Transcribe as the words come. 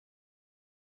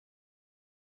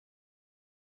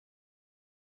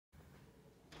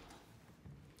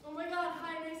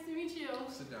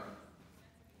sit down.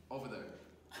 Over there.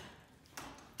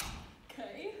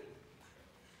 Okay.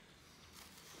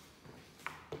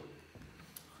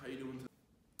 How you doing today?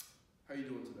 How you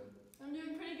doing today? I'm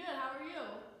doing pretty good. How are you?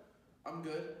 I'm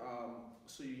good.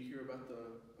 So you hear about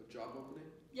the job opening?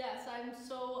 Yes, I'm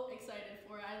so excited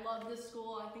for it. I love this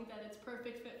school. I think that it's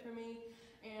perfect fit for me,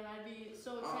 and I'd be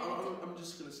so excited. I'm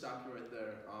just gonna stop you right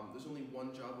there. There's only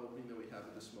one job opening that we have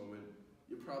at this moment.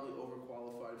 You're probably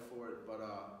overqualified for it, but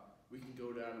we can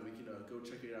go down and we can go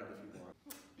check it out if you want.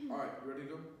 All right, you ready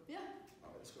to go? Yeah.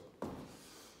 All right, let's go.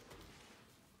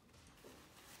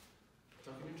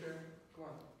 Tuck in your chair. Come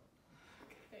on.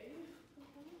 Okay.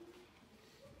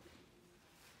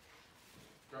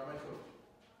 Grab my coat.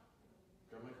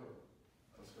 Grab my coat.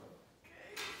 Let's go.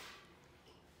 Okay.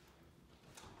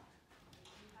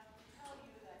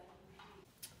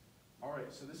 All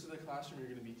right, so this is the classroom you're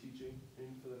going to be teaching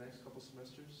in for the next couple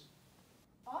semesters.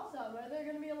 Awesome. Are there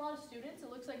going to be a lot of students? It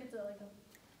looks like it's like a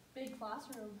big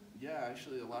classroom. Yeah,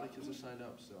 actually, a lot of kids are signed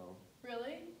up, so.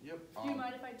 Really? Yep. Do you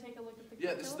mind if I take a look at the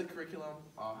Yeah, this is the curriculum.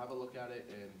 I'll have a look at it,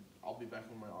 and I'll be back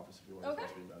in my office if you want to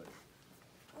talk to me about it.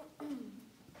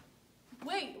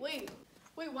 Wait.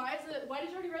 Why did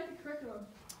you already write the curriculum?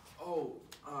 Oh,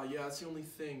 yeah, that's the only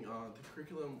thing. The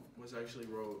curriculum was actually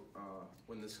wrote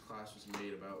when this class was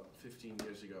made about 15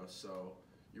 years ago, so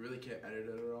you really can't edit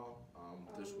it at all.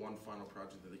 There's one final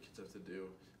project that the kids have to do.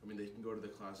 I mean, they can go to the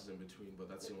classes in between, but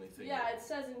that's the only thing. Yeah, it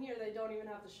says in here they don't even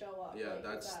have to show up. Yeah,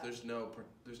 like, there's no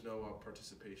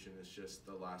participation. It's just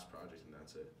the last project, and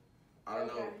that's it. I don't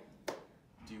know.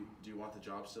 Do you want the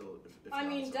job still? If I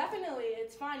mean, so. definitely.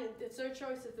 It's fine. It's their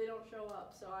choice if they don't show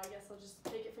up. So I guess I'll just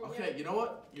take it from here. Okay, you know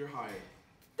what? You're hired.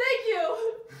 Thank you.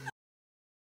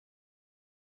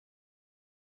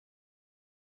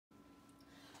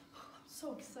 I'm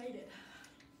so excited.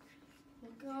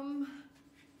 Welcome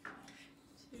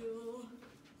to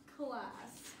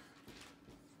class.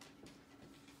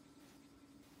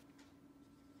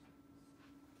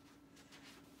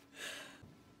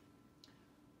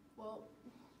 Well,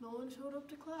 no one showed up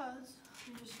to class.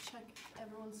 Let me just check if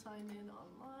everyone signed in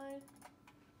online.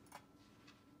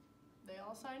 They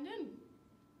all signed in.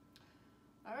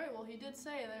 All right, well, he did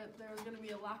say that there was going to be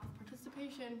a lack of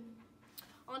participation.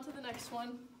 On to the next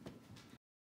one.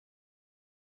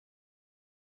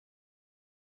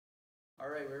 All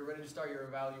right, we're ready to start your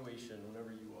evaluation whenever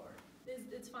you are.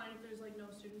 It's fine if there's like no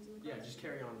students in the class. Yeah, just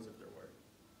carry on as if there were.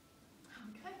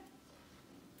 Okay.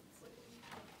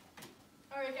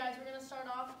 All right, guys, we're gonna start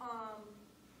off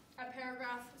at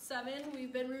paragraph 7.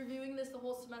 We've been reviewing this the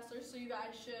whole semester, so you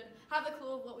guys should have a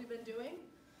clue of what we've been doing.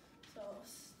 So,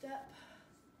 step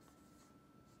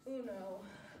uno.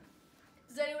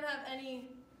 Does anyone have any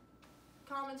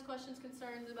comments, questions,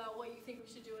 concerns about what you think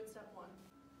we should do in step 1?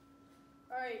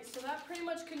 All right, so that pretty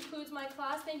much concludes my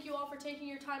class. Thank you all for taking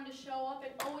your time to show up,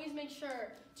 and always make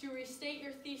sure to restate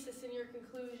your thesis and your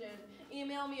conclusion.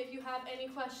 Email me if you have any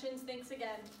questions. Thanks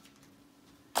again.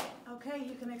 Okay,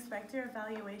 you can expect your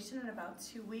evaluation in about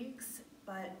 2 weeks,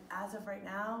 but as of right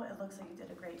now, it looks like you did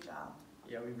a great job.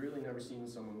 Yeah, we've really never seen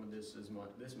someone with this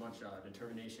much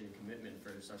determination and commitment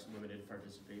for such limited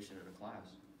participation in a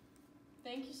class.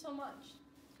 Thank you so much.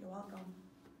 You're welcome.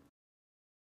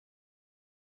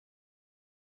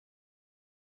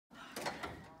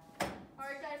 All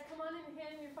right, guys, come on in and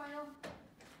hand in your final.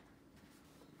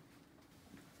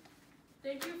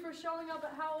 Thank you for showing up.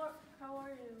 How are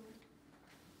you?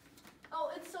 Oh,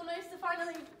 it's so nice to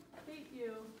finally meet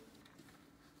you.